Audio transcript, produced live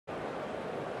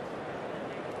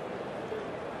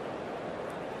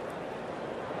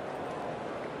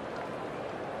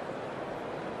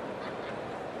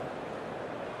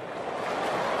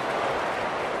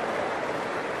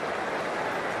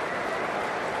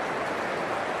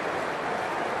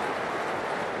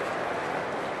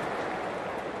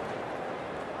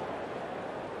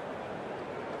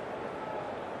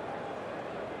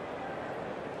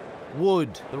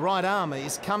Wood, the right armour,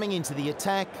 is coming into the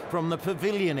attack from the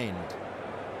pavilion end.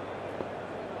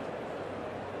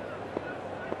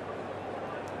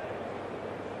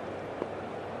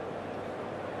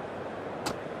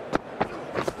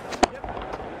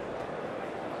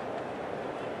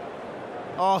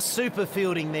 Oh, super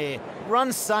fielding there.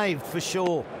 Run saved for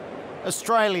sure.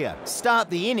 Australia start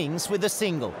the innings with a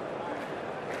single.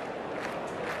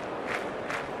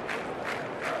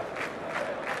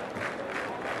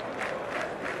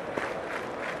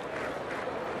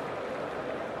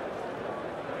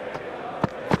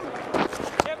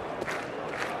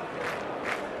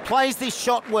 Plays this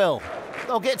shot well.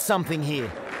 They'll get something here.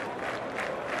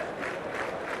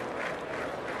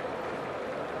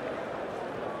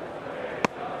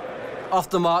 Off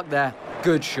the mark there.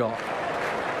 Good shot.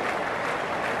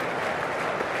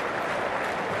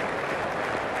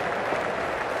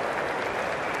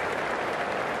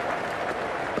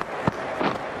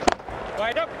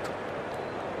 Wide up.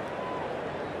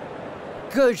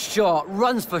 Good shot.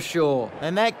 Runs for sure.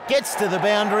 And that gets to the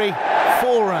boundary.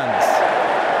 4 runs.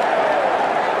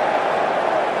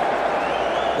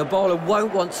 The bowler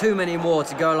won't want too many more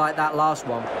to go like that last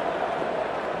one.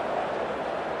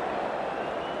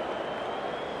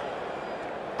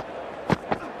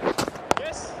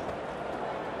 Yes.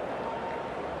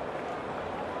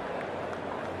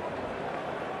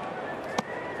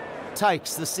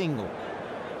 Takes the single.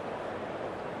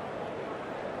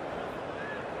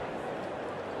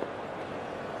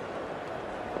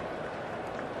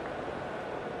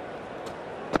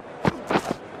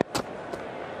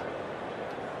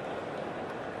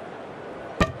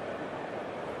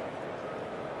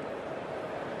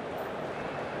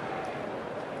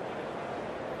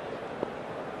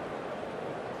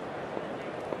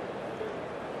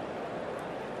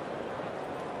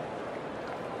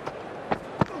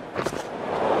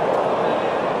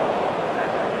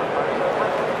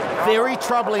 Very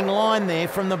troubling line there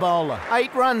from the bowler.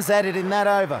 8 runs added in that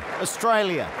over.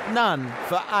 Australia, none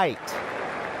for 8.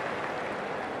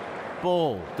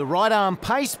 Ball. The right arm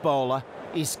pace bowler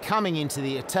is coming into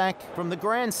the attack from the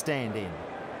grandstand end.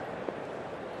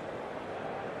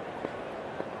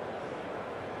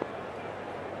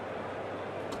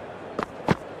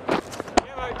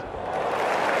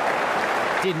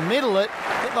 Didn't middle it,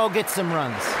 but they'll get some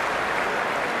runs.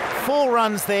 4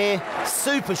 runs there,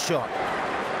 super shot.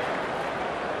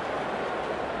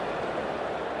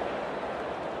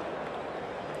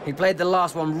 He played the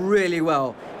last one really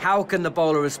well. How can the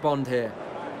bowler respond here?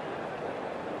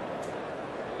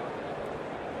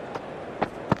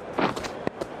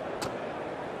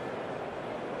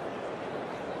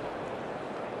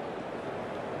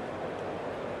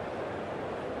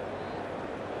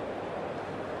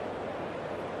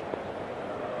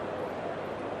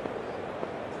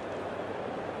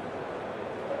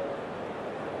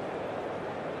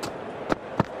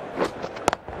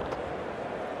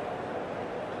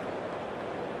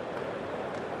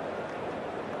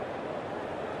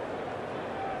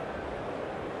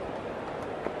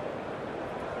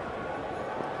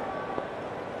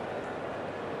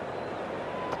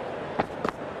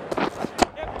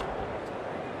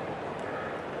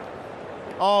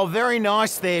 Oh, very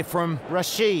nice there from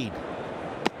Rashid.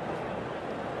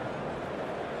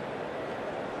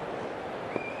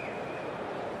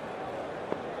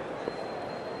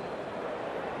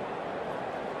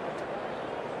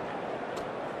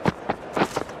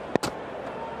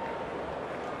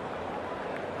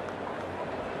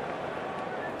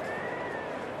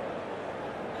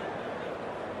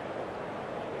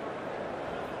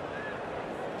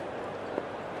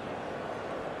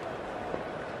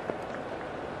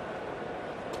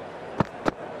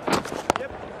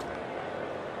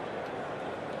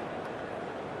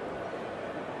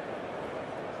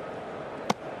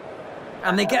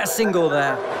 And they get a single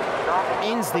there.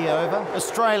 Ends the over.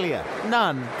 Australia,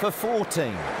 none for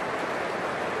 14.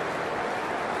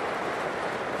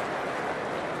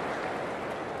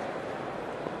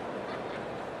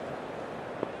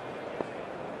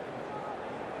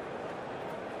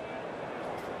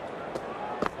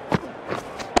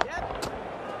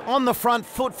 On the front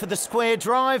foot for the square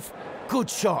drive. Good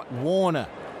shot, Warner.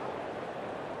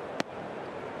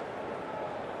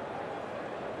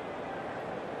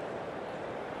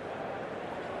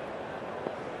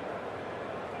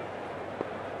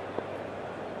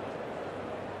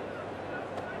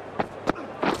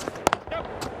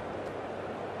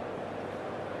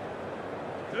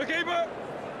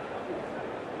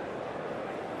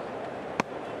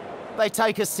 They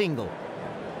take a single.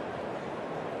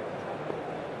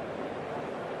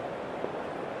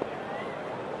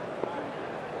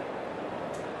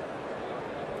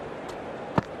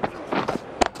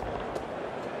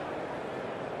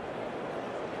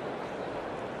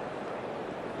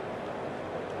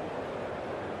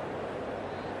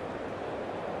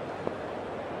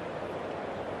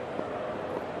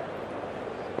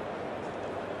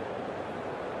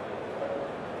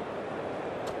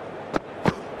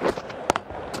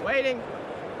 Waiting.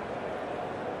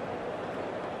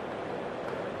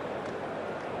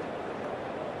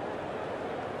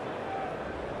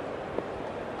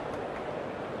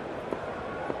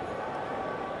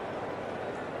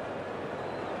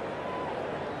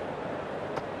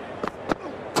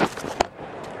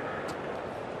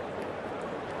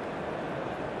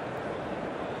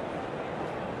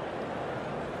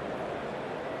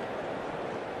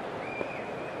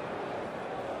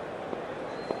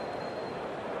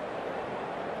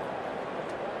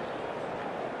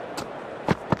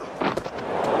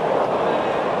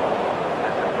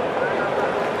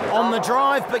 On the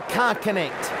drive, but can't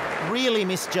connect. Really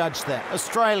misjudged that.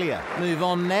 Australia move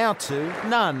on now to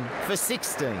none for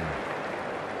 16.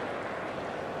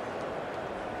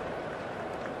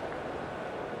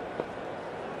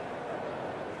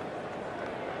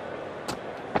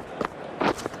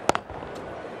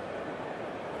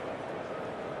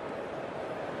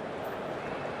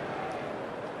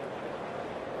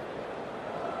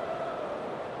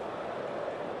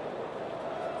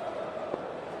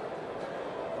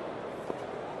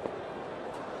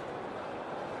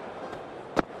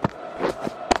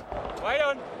 Wait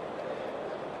on.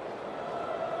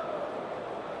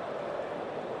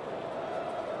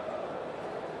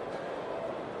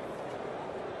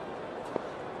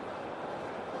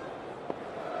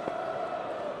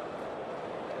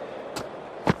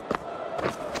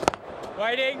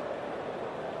 Waiting.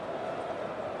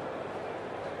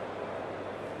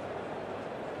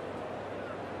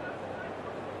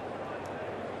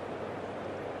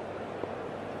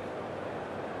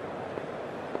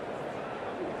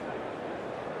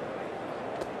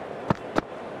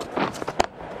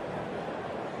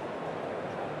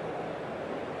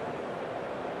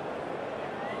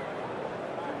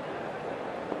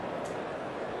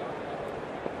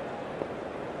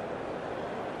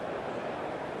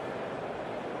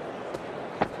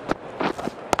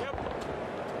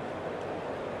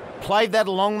 Played that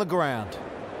along the ground.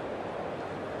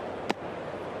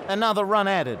 Another run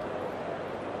added.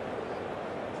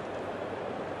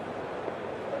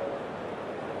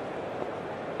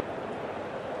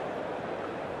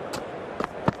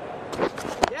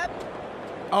 Yep.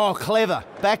 Oh, clever.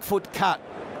 Back foot cut.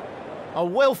 Oh,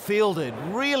 well fielded.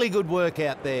 Really good work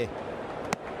out there.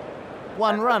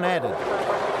 One run added.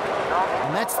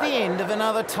 And that's the end of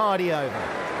another tidy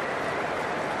over.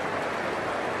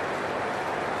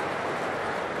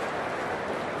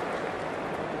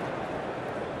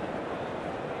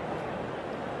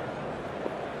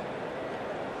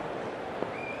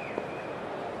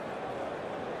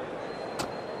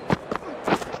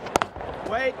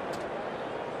 Wait.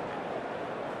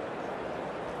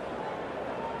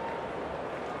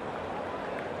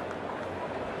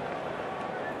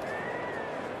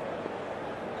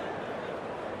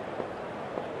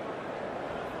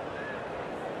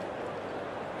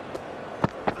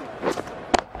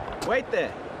 Wait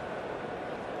there.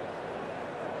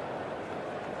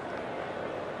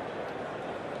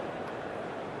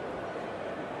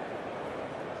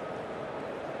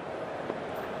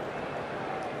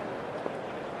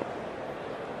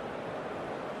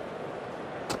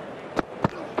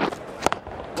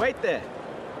 Wait there.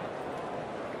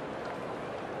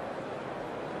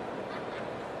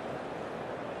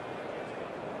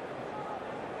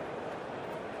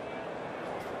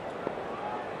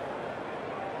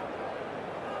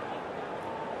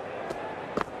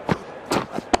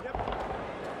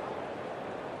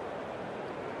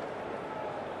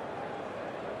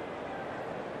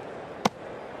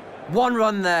 One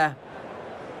run there.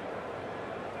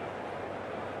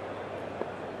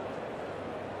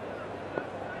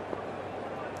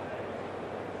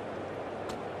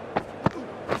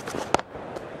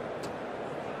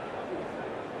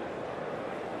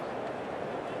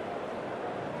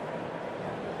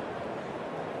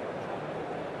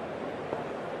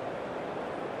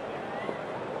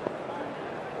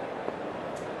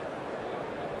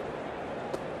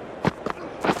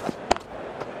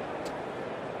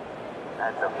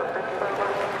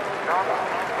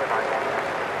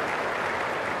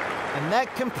 And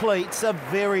that completes a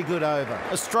very good over.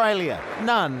 Australia,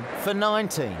 none for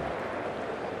 19.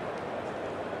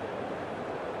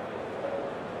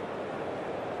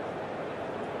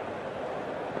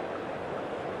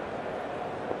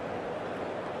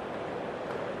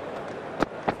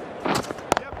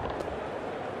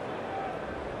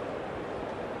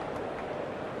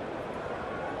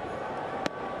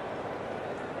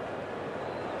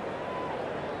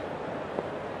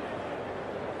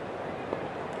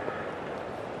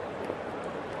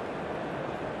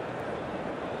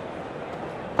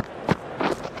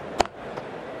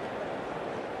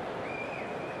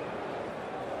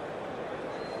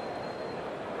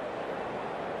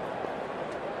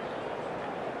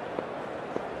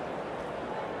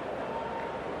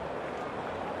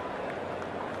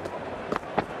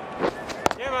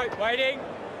 out, waiting.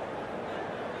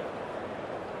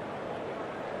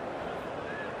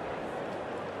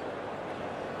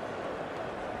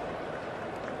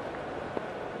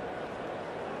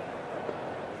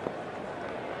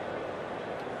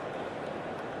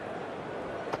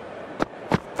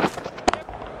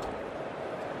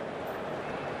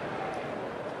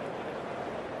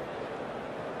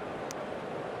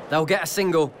 They'll get a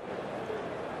single.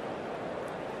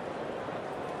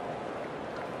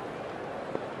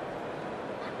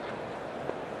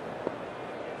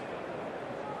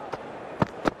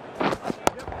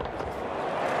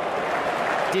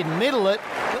 Didn't middle it,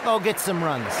 but they'll get some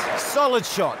runs. Solid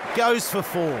shot, goes for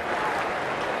 4.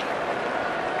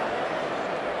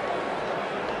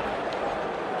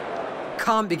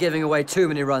 Can't be giving away too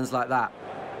many runs like that.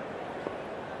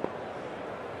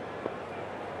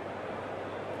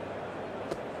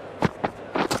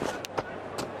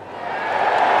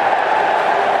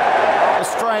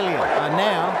 Australia are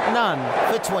now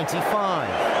none for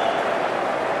 25.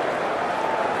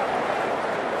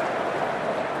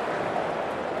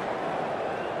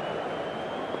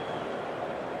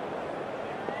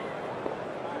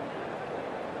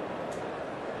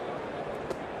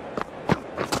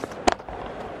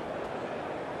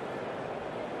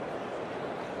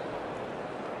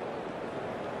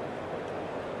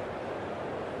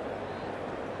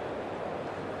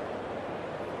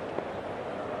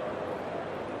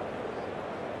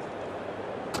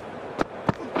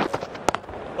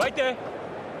 Wait there.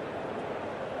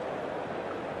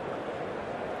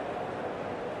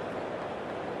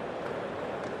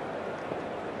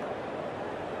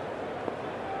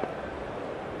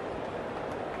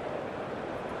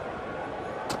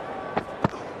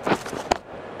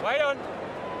 Wait on.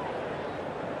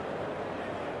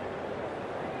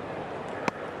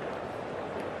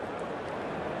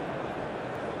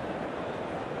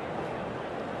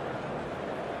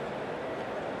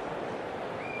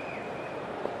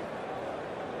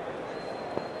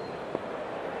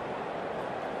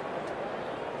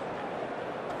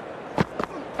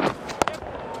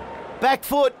 Back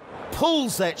foot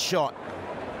pulls that shot.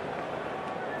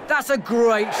 That's a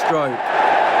great stroke.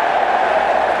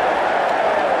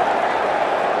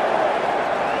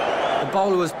 The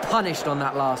bowler was punished on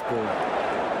that last ball.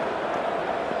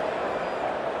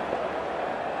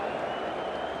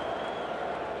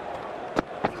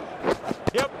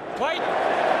 Yep, wait.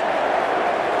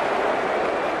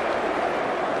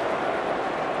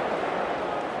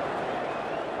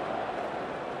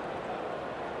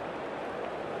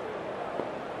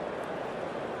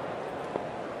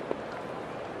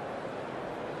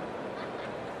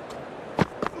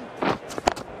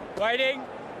 Waiting.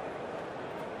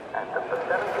 The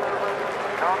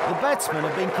batsmen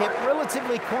have been kept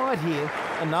relatively quiet here.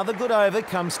 Another good over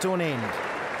comes to an end.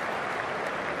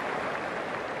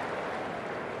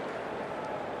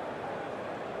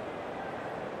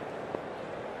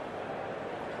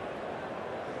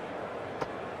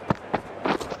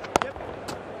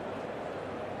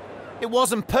 It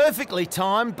wasn't perfectly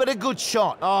timed, but a good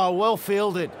shot. Oh, well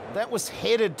fielded. That was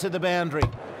headed to the boundary.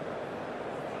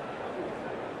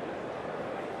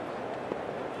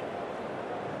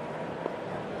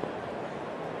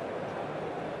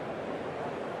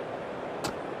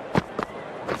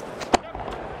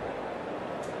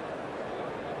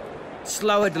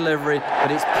 Slower delivery,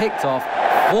 but it's picked off.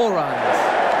 4 runs.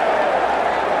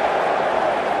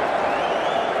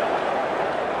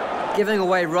 Giving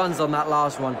away runs on that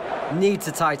last one. Need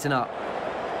to tighten up.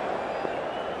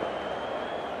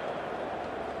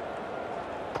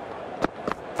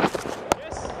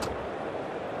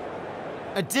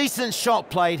 A decent shot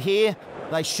played here.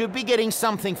 They should be getting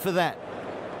something for that.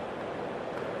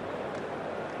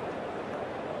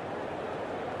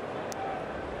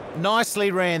 Nicely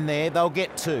ran there. They'll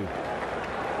get 2.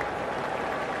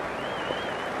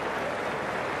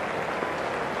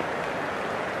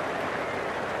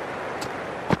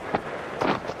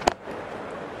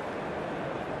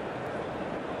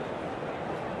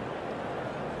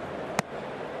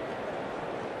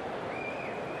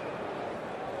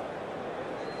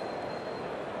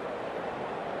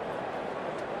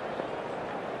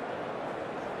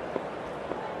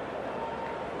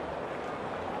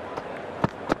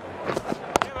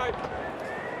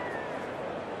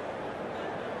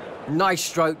 Nice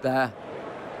stroke there.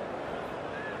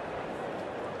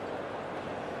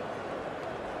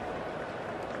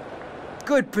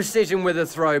 Good precision with a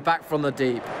throw back from the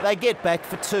deep. They get back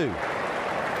for 2.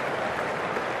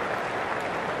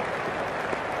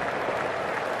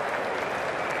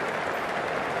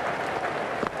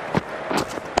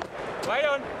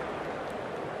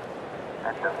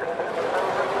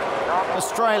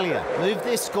 Australia Australia move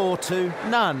their score to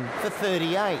none for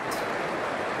 38.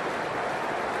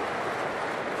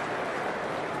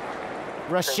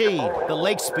 Rashid, the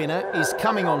leg spinner, is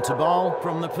coming on to bowl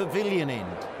from the pavilion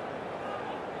end.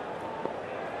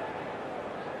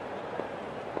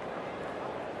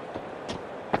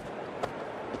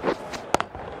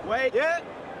 Wait. Yeah.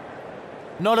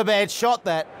 Not a bad shot,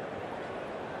 that.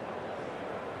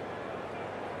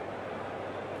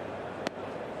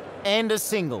 And a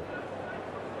single.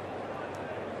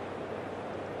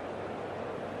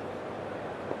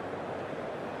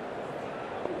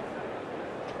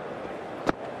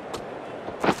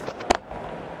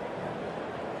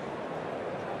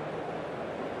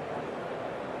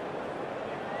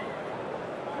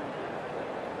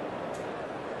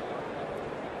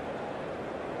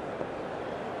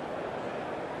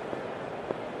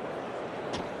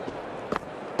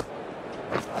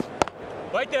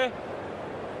 Wait there.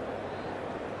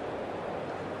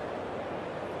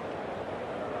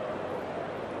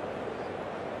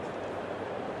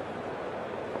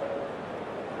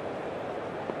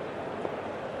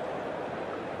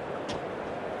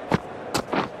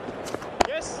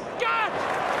 Yes. Got!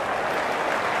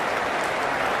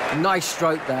 Nice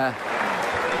stroke there.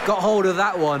 Got hold of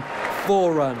that one.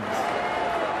 4 runs.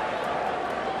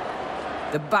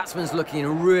 The batsman's looking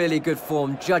in really good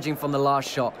form, judging from the last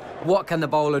shot. What can the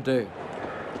bowler do?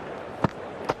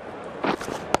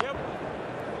 Yep.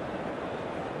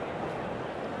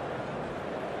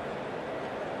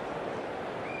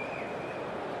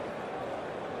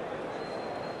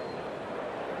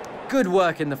 Good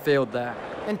work in the field there.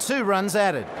 And 2 runs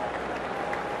added.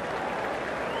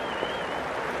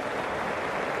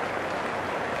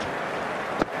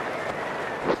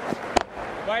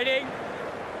 Waiting.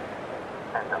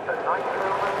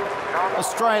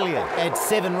 Australia add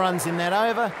 7 runs in that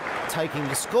over, taking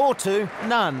the score to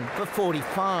none for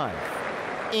 45.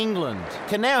 England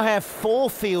can now have 4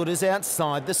 fielders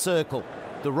outside the circle.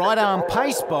 The right-arm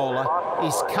pace bowler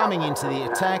is coming into the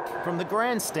attack from the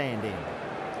grandstand end.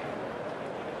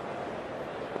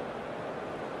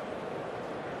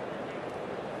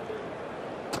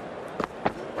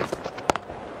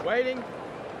 Waiting.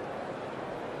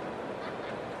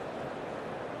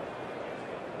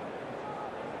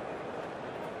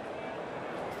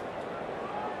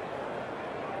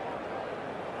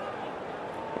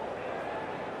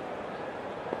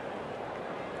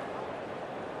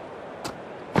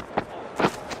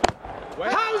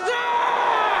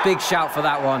 Big shout for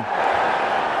that one.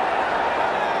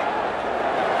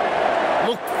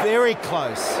 Looked very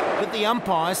close, but the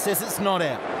umpire says it's not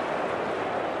out.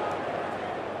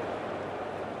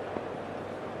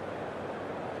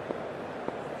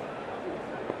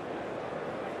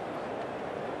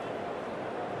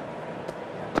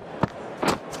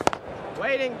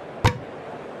 Waiting.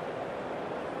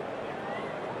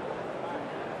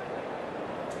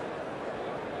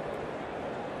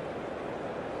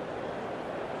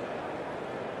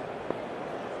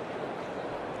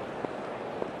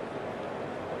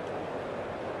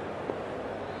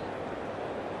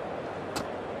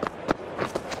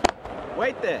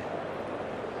 Wait there.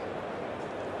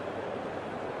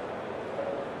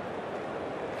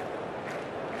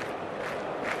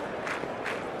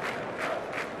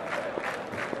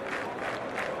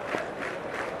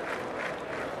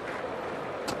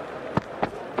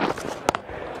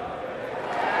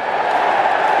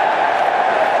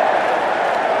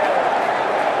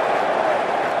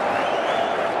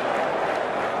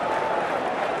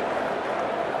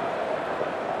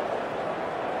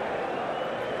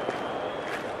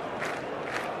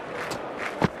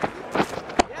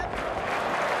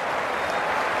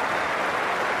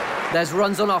 There's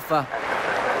runs on offer.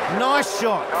 Nice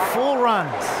shot, 4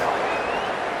 runs.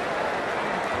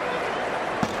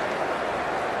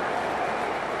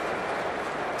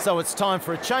 So it's time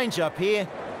for a change up here.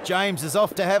 James is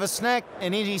off to have a snack,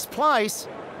 and in his place,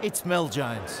 it's Mel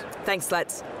Jones. Thanks,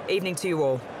 lads. Evening to you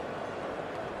all.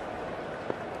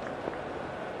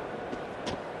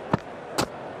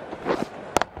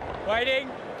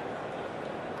 Waiting.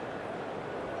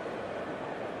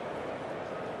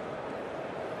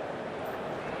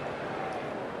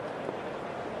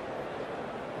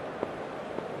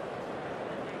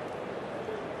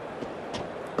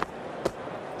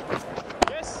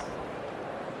 Yes.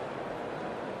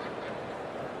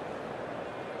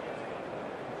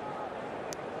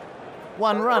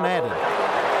 One run added.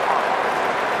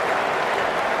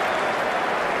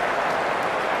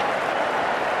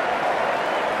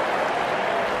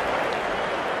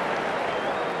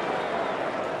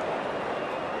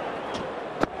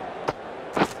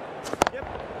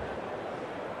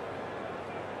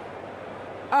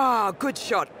 Ah, good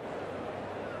shot.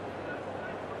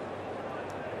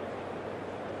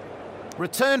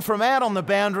 Return from out on the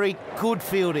boundary, good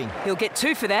fielding. He'll get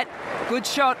 2 for that. Good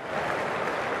shot.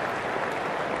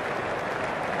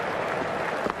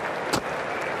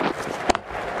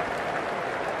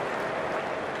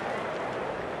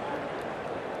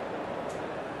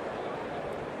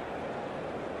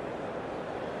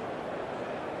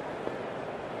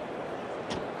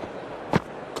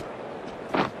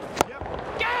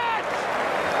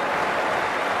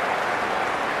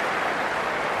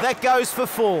 That goes for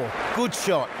 4. Good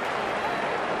shot.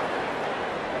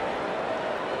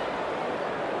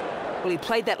 Well, he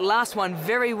played that last one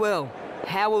very well.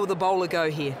 How will the bowler go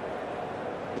here?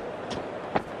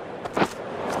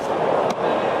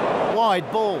 Wide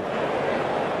ball.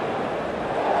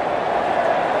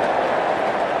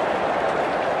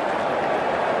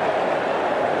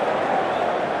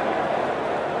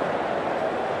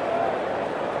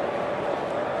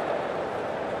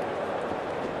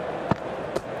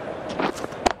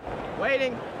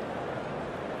 Waiting.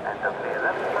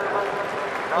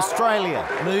 Australia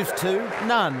move to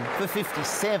none for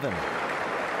 57.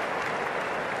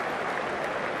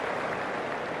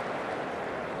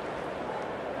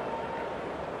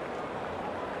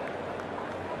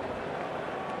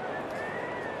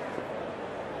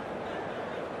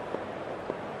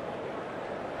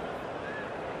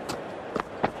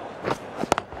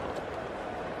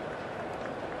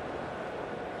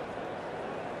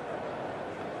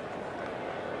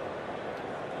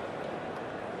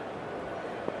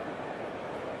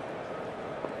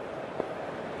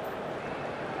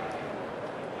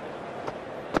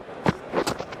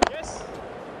 Yes.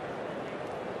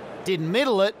 Didn't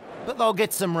middle it, but they'll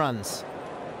get some runs.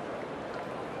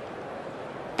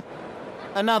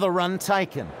 Another run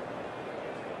taken.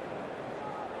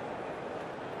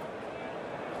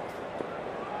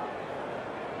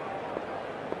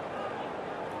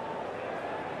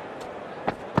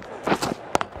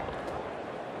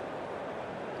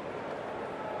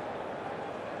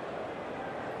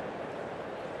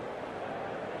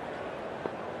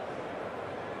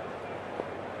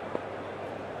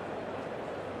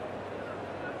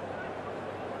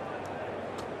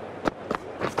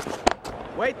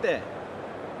 Wait there.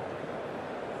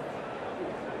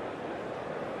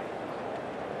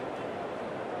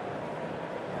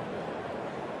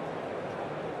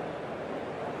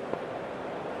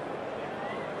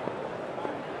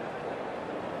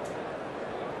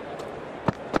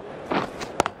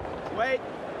 Wait.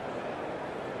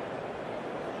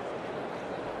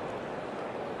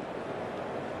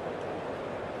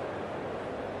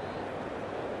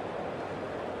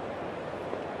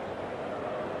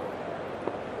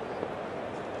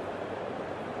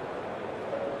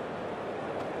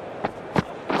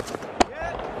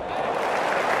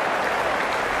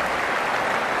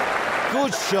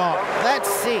 Good shot. That's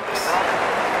 6.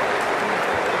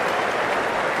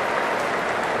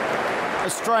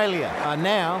 Australia are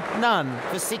now none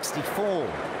for 64.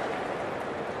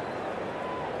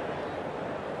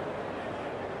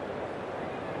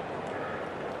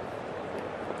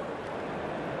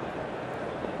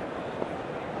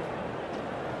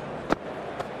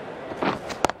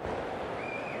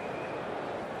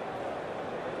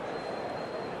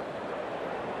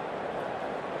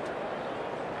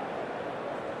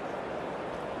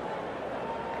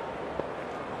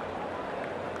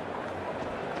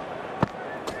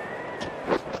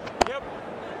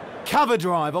 Cover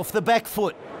drive off the back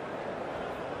foot.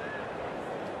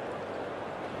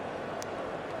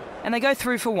 And they go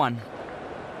through for 1.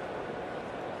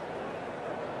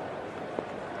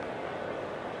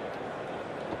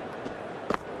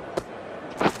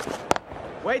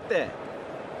 Wait there.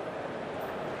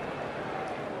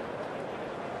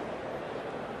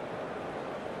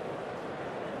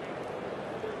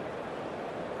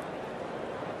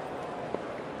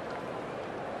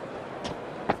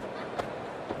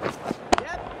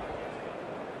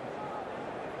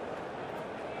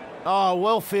 Oh,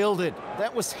 well fielded.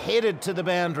 That was headed to the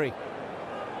boundary.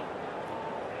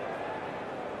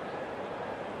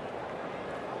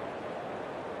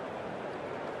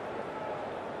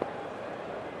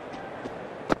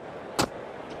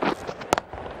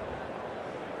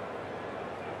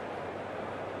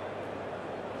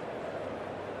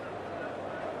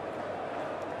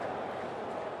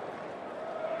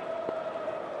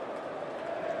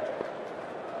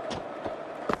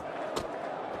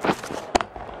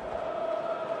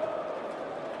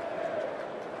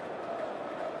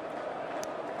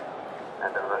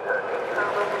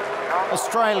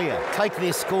 Australia take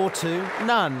their score to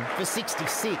none for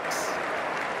 66.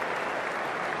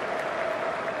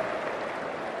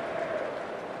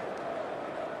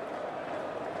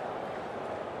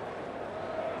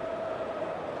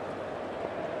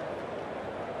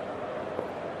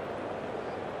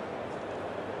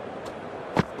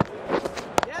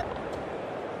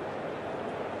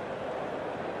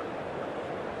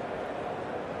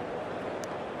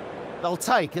 They'll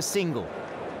take a single.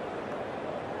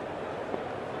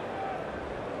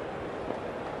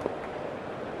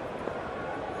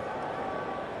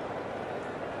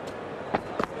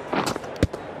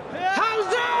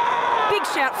 Big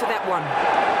shout for that one.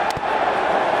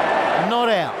 Not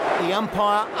out. The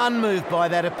umpire unmoved by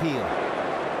that appeal.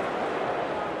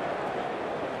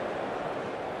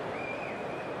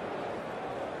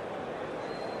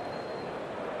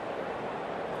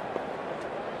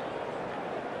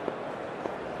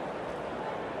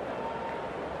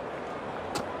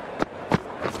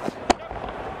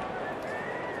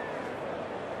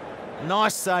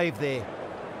 Nice save there.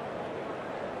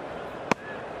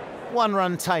 1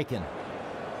 run taken.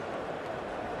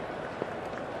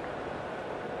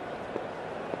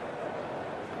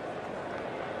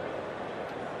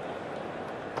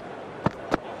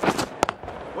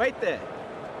 Wait there.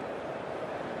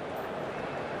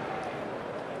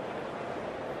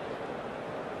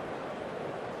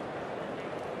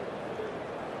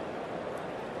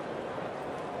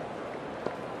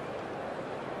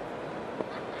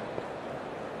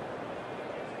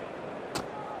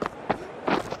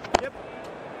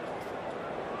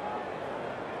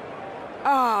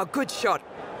 Ah, good shot.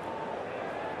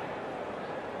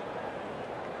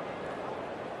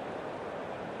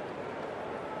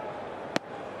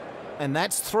 And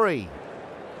that's 3.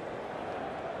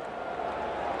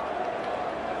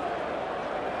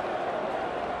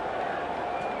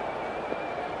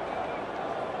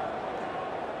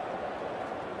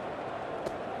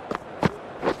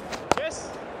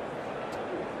 Yes.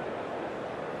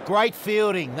 Great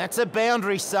fielding. That's a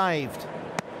boundary saved.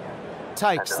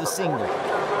 Takes the single.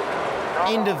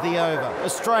 End of the over.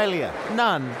 Australia,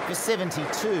 none for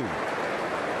 72.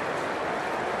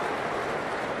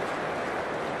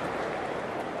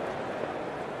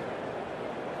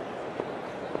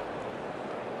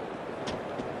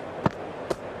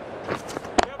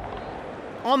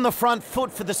 On the front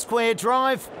foot for the square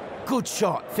drive. Good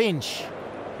shot, Finch.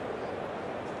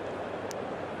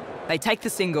 They take the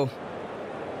single.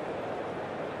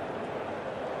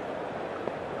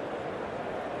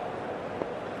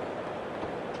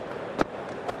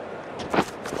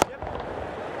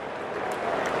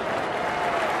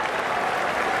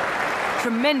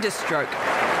 Tremendous stroke.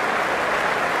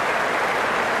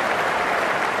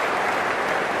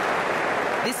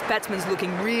 This batsman's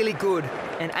looking really good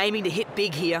and aiming to hit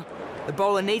big here. The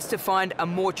bowler needs to find a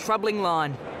more troubling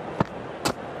line.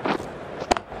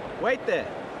 Wait there.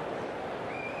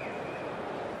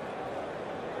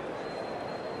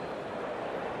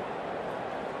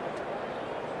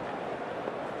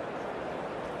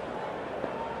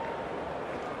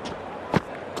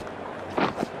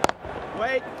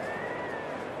 Wait.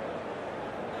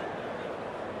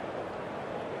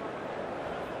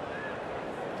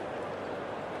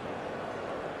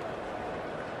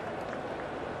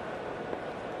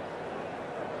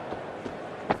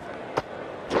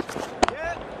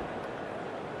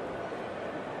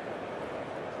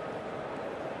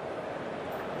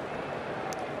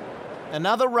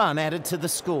 Another run added to the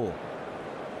score.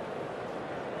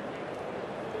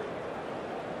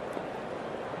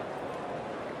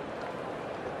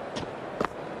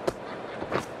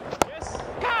 Yes.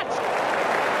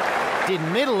 Catch.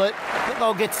 Didn't middle it, but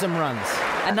they'll get some runs.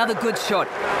 Another good shot.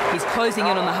 He's closing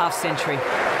in on the half-century.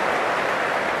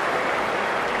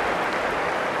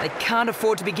 They can't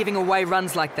afford to be giving away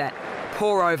runs like that.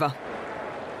 Poor over.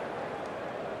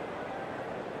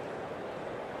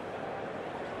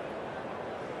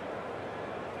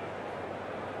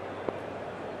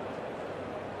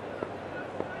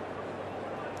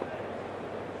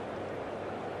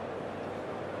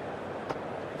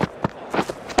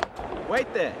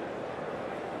 Wait there.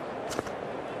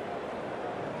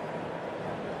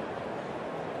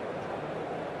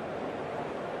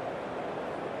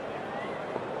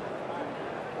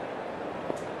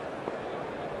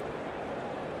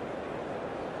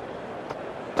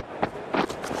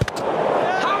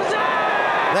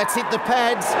 That's hit the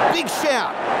pads. Big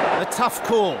shout. A tough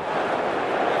call.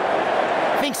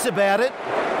 Thinks about it,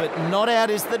 but not out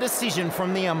is the decision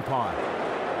from the umpire.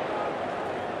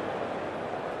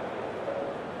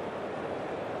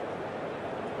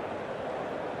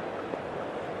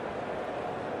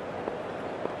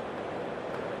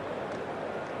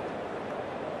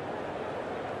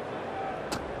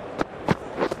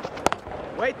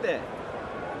 Wait there.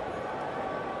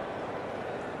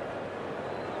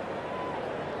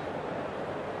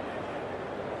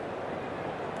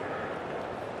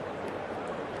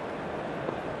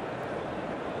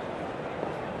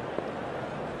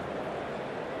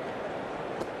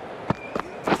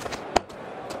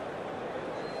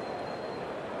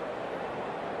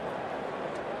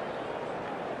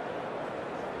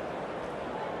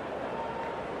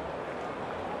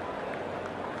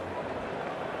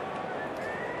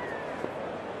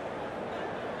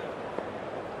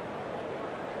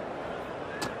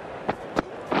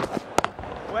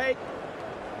 Wait.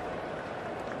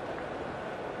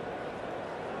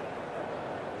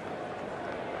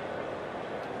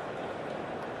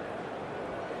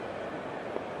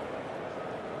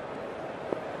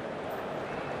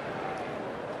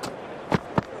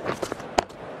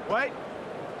 Wait.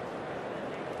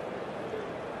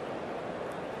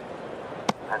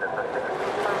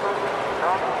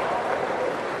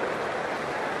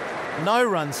 No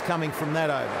runs coming from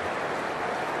that over.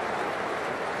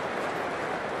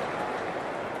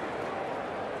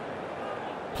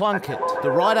 Plunkett,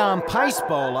 the right-arm pace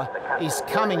bowler, is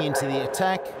coming into the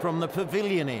attack from the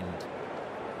pavilion end.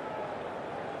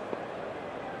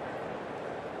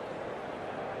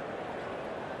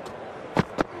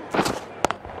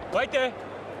 Wait there.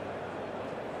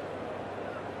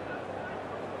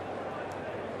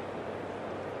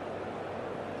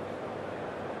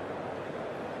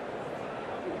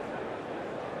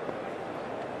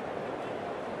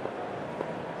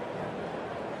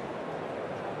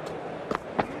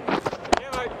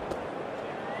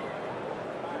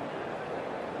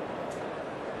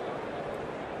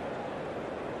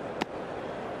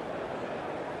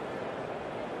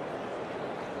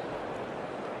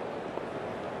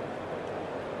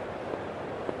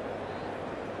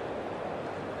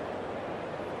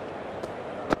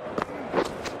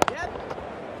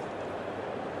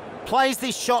 Plays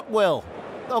this shot well.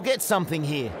 They'll get something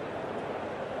here.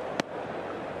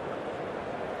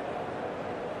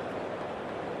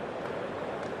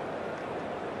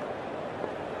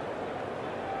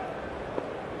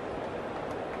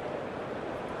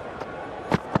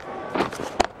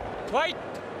 Wait.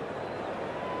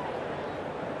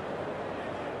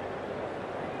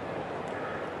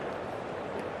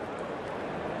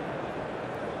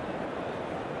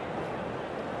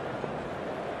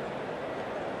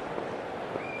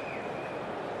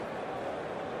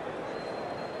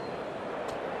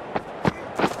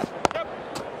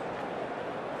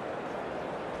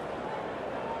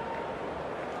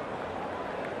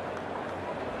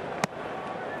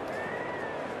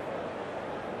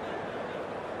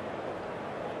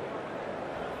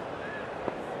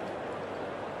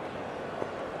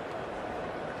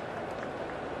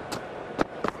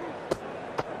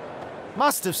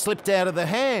 Must have slipped out of the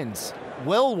hands.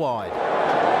 Well wide.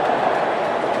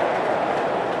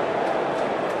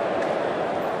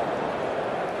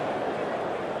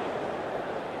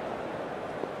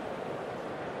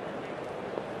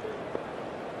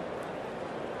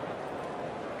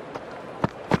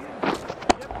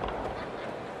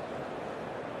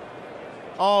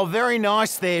 Oh, very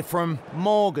nice there from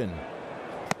Morgan.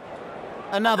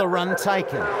 Another run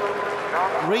taken.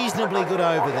 Reasonably good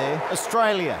over there.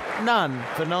 Australia, none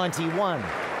for 91.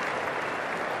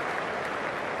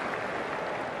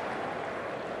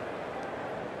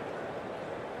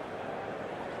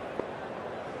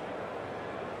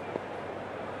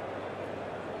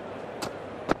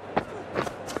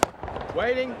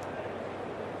 Waiting.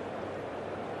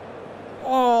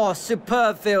 Oh,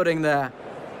 superb fielding there.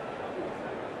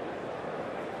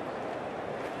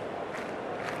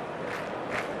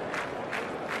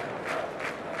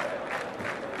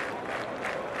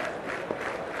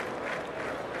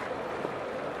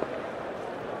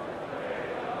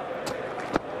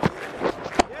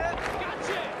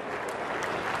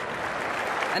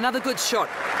 Another good shot.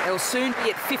 They'll soon be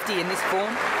at 50 in this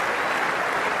form.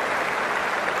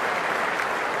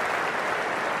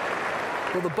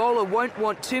 Well, the bowler won't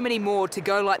want too many more to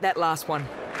go like that last one.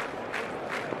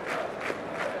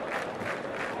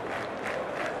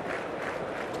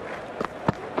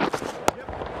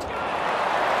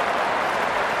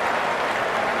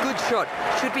 Good shot.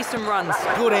 Should be some runs.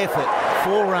 Good effort.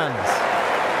 4 runs.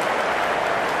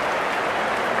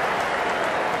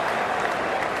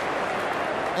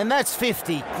 And that's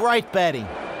 50. Great batting.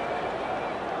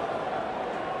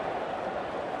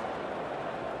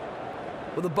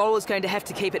 Well, the bowler's going to have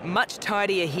to keep it much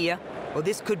tidier here, or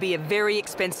this could be a very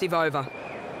expensive over.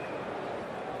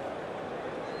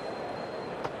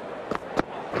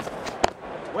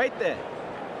 Wait there.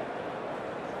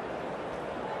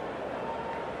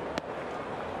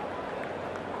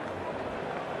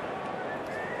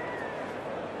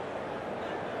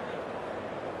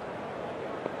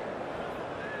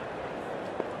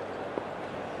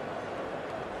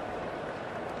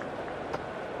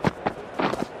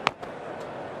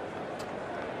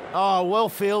 Oh, well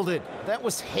fielded. That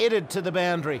was headed to the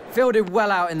boundary. Fielded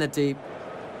well out in the deep.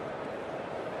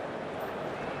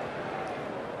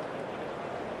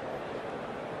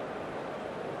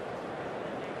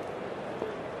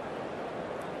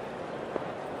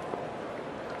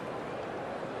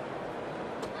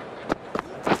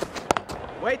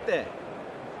 Wait there.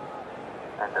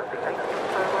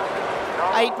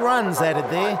 8 runs added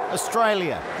there.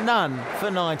 Australia, none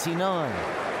for 99.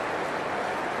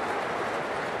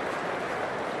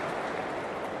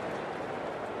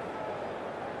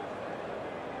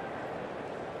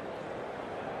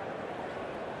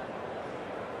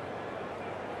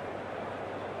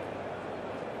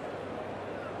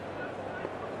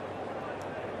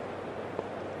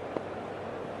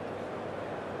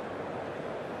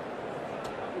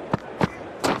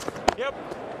 Yep.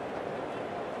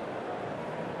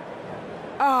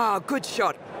 Ah, good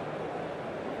shot.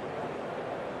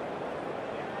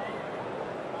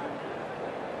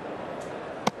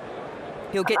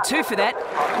 He'll get 2 for that.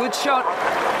 Good shot.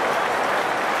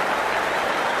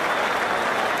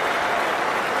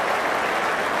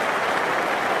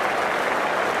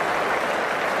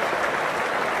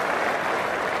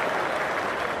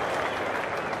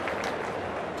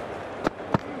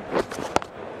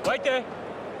 Right there.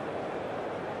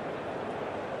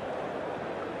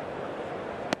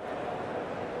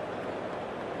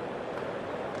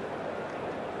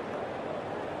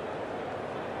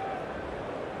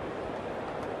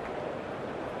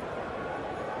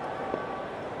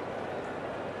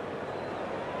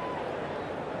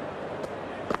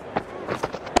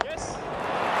 Yes.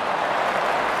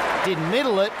 Didn't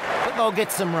middle it, but they'll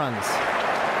get some runs.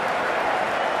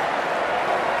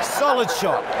 Solid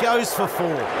shot, goes for 4. A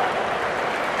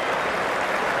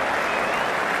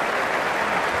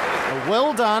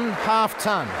well done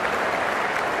half-ton.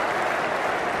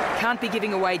 Can't be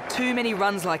giving away too many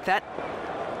runs like that.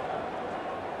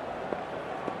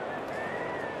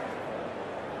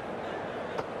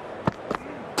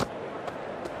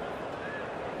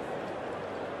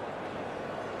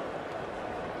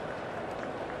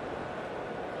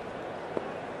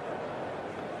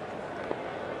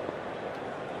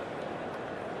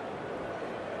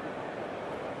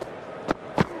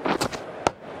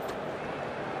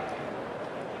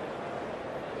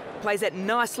 Plays that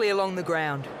nicely along the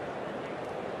ground.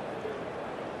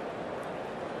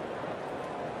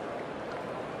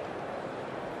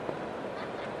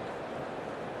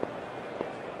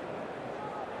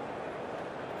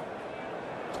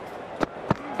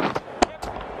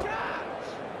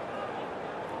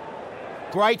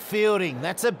 Great fielding,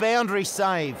 that's a boundary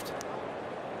saved.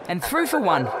 And through for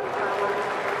 1.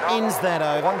 Ends that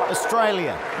over.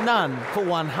 Australia, none for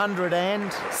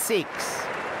 106.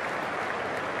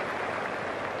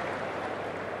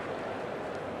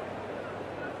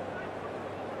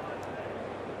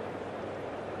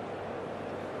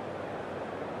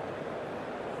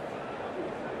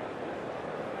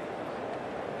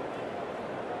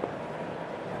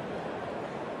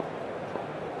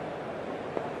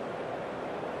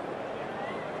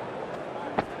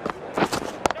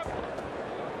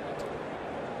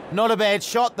 Not a bad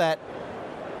shot, that.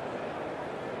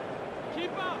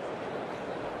 Keep up.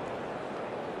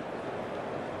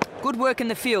 Good work in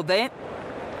the field there.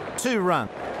 2 runs.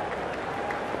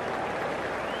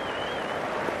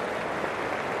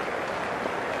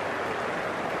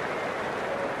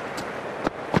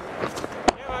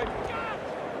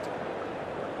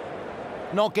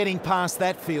 Not getting past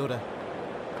that fielder.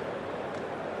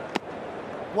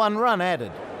 1 run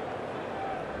added.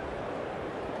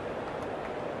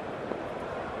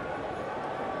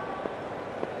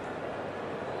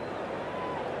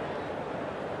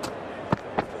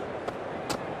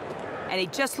 And he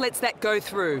just lets that go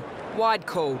through. Wide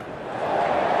called.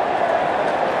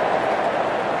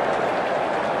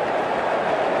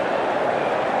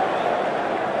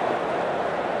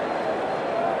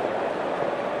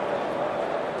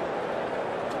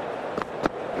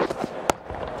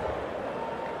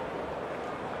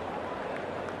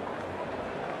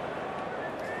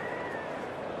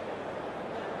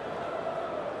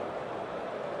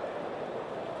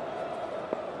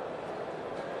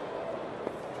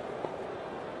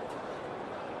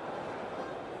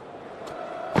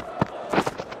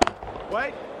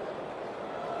 Wait.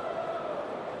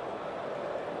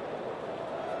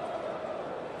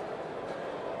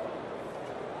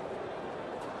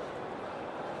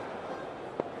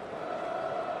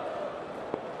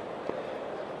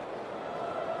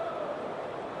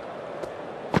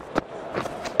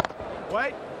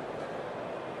 Wait.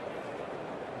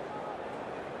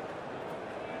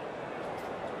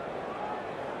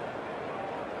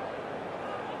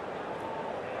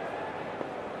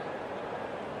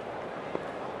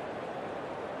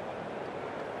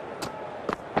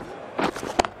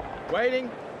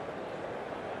 Waiting.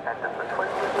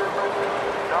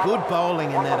 Good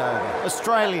bowling in that over.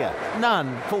 Australia,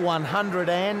 none for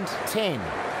 110.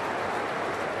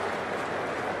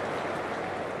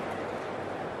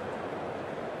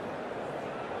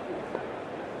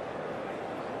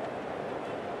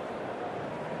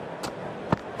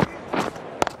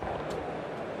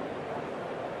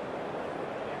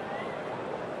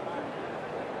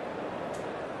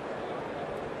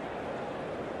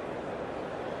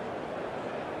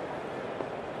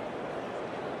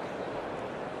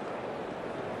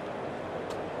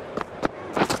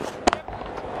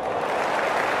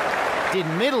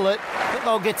 Didn't middle it, but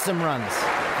they'll get some runs.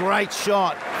 Great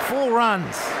shot. 4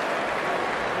 runs.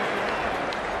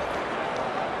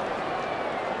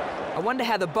 I wonder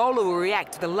how the bowler will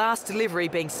react to the last delivery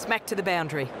being smacked to the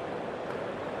boundary.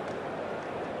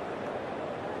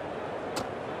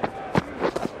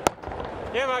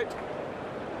 Yeah, mate.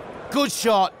 Good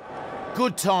shot.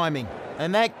 Good timing.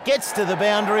 And that gets to the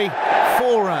boundary.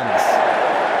 4 runs.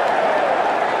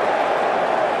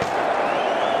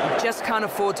 You just can't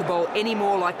afford to bowl any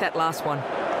more like that last one.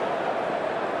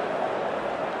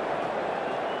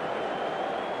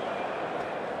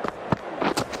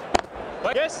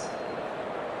 Yes.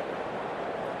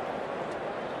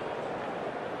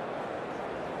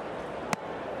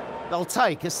 They'll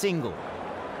take a single.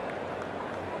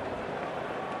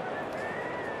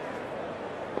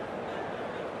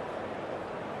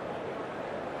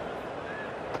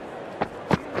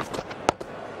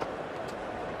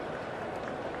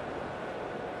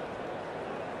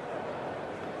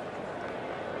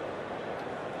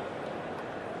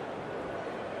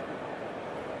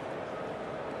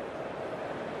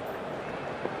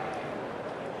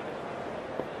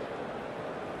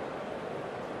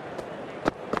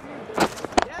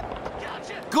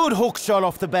 Good hook shot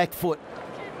off the back foot.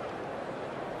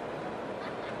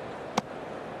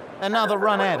 Another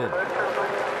run added.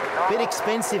 Bit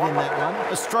expensive in that one.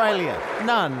 Australia,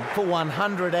 none for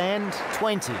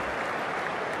 120.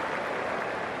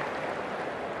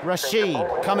 Rashid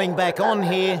coming back on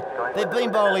here. They've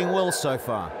been bowling well so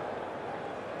far.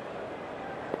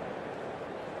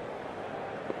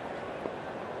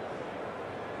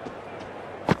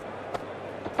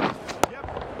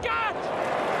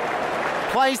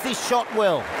 Plays this shot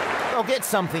well. They'll get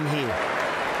something here.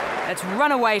 That's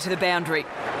run away to the boundary.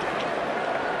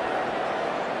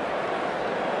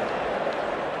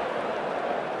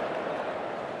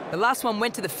 The last one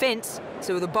went to the fence,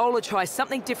 so the bowler tries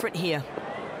something different here.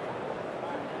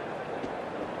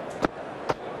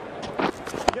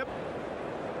 Yep.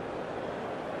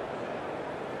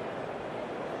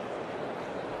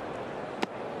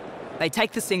 They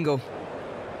take the single.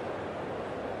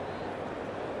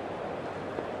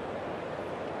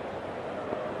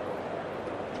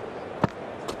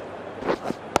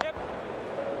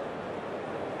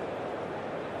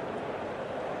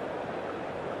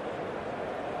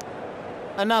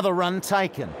 Another run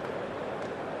taken.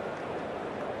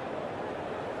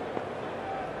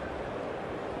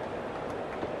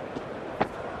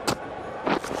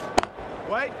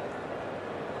 Wait.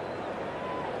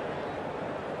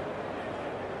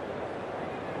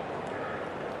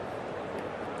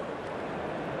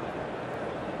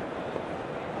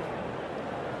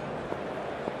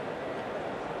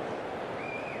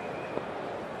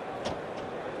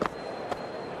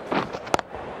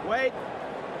 Wait.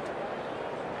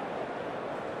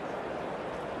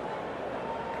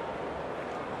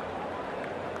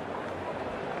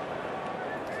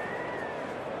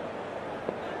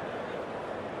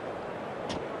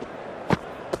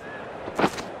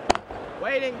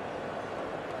 Waiting.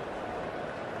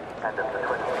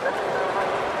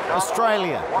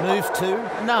 Australia move to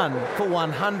none for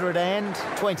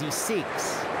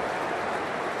 126.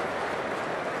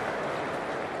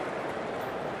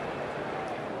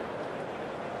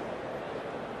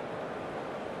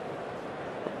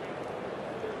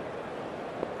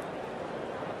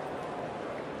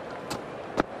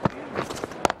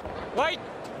 Wait.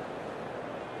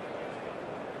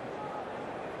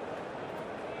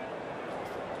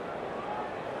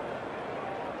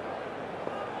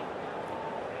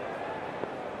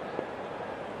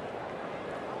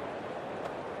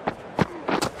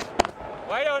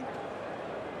 Wait on.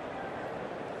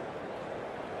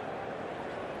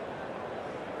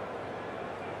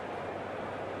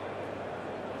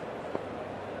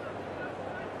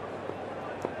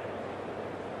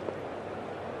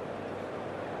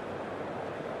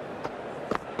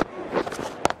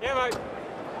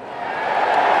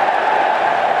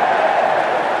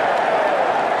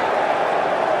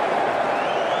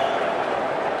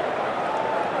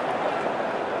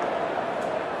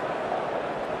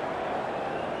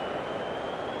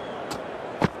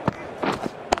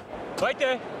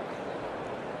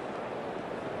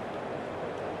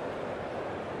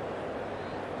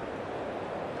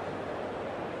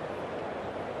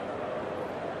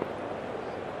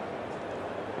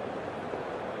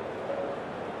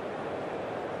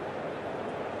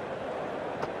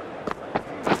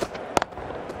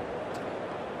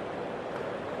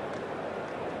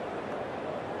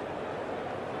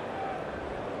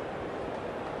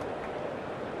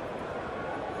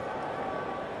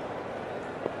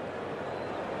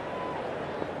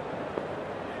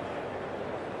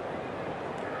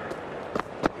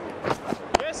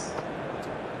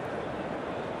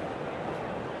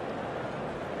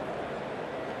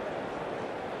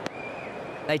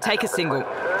 They take a single.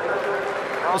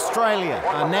 Australia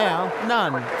are now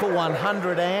none for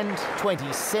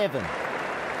 127.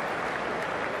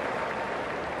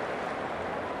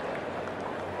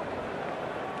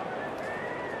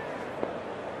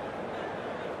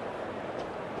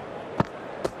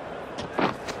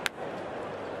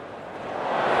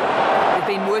 They've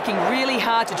been working really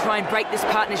hard to try and break this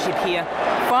partnership here.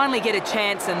 Finally get a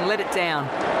chance and let it down.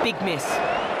 Big miss.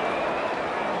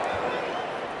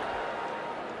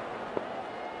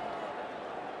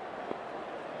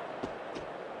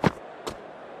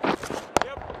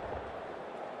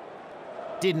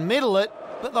 Didn't middle it,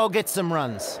 but they'll get some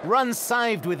runs. Runs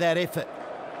saved with that effort.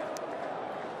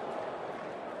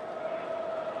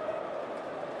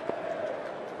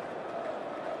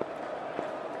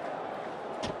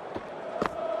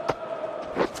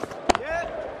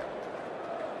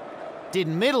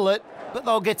 Didn't middle it, but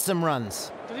they'll get some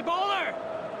runs. To the bowler!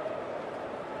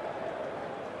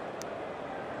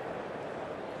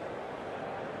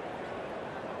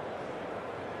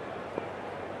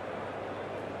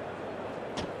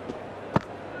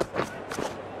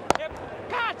 Yep,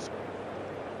 catch!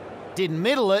 Didn't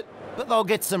middle it, but they'll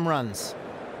get some runs.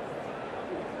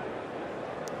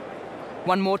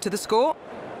 One more to the score.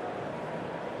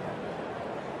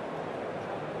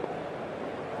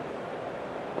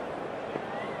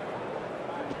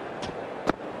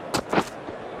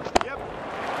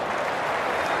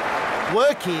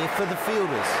 Work here for the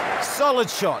fielders. Solid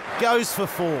shot, goes for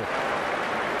 4.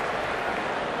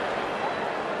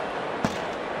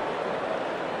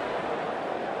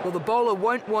 Well, the bowler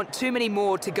won't want too many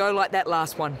more to go like that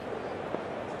last one.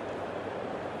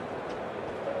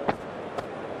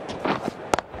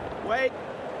 Wait.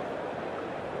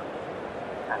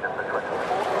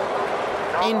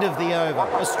 End of the over.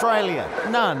 Australia,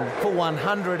 none for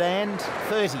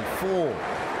 134.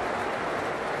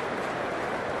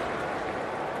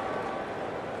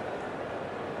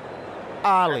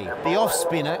 Ali, the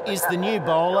off-spinner, is the new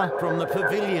bowler from the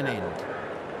pavilion end.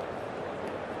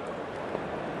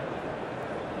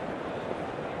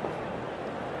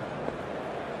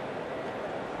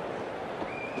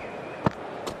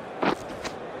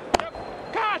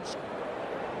 Catch!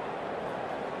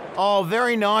 Oh,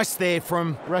 very nice there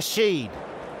from Rashid.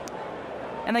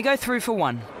 And they go through for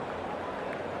 1.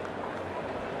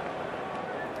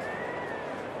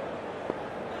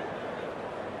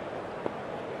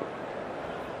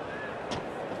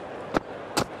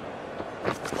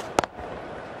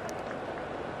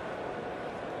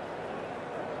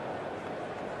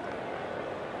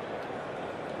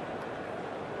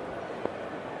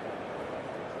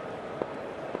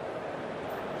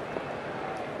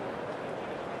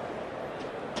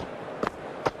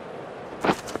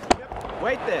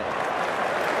 Wait there.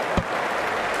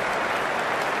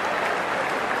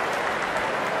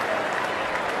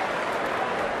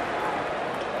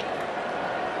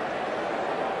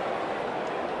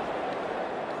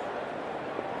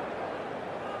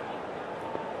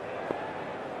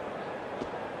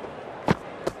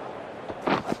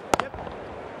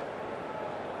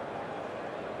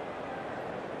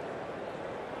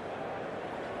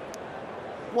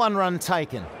 One run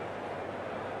taken.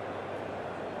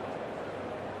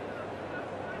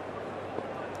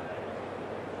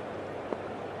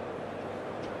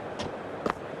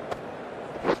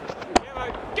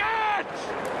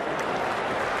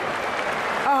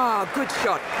 Ah, good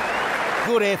shot.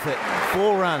 Good effort.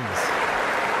 4 runs.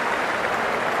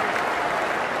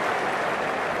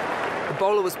 The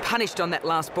bowler was punished on that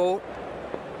last ball.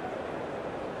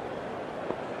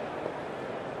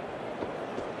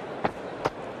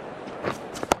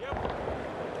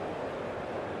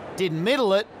 Didn't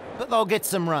middle it, but they'll get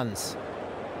some runs.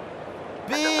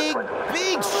 Big,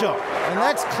 big shot. And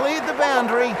that's cleared the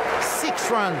boundary.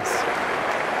 6 runs.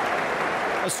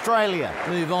 Australia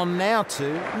move on now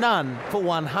to none for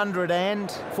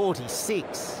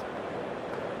 146.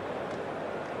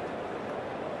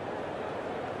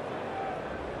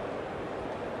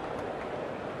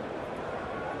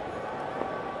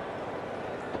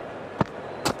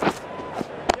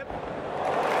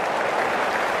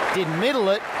 Didn't middle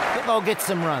it, but they'll get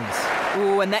some runs.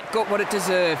 Ooh, and that got what it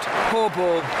deserved. Poor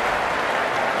ball.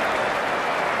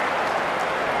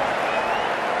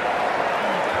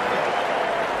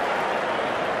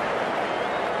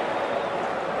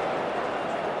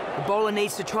 The bowler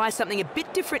needs to try something a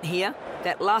bit different here.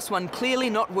 That last one clearly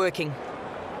not working.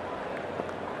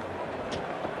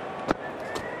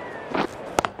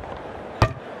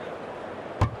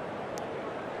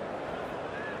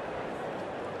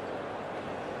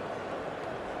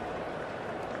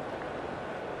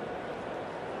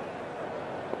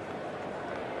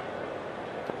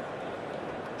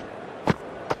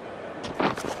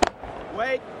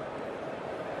 Wait.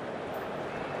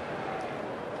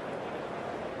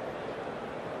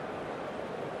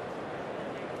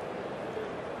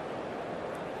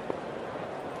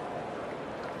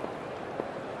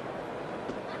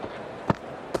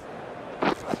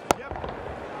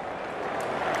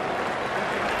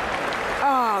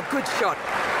 Oh, good shot.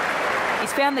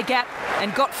 He's found the gap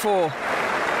and got 4.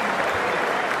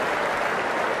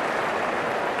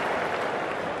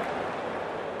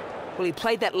 Well, he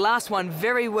played that last one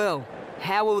very well.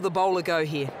 How will the bowler go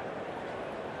here?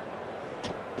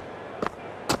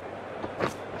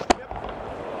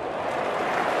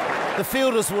 The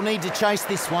fielders will need to chase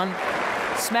this one.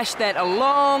 Smashed that a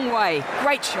long way.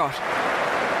 Great shot.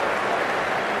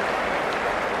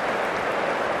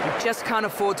 You just can't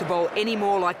afford to bowl any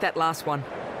more like that last one.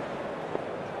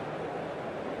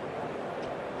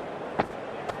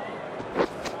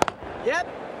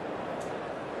 Yep.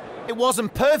 It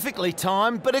wasn't perfectly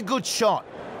timed, but a good shot.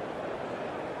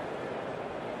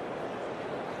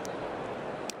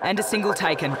 And a single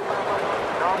taken.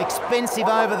 Expensive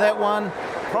over that one.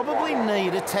 Probably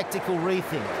need a tactical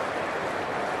rethink.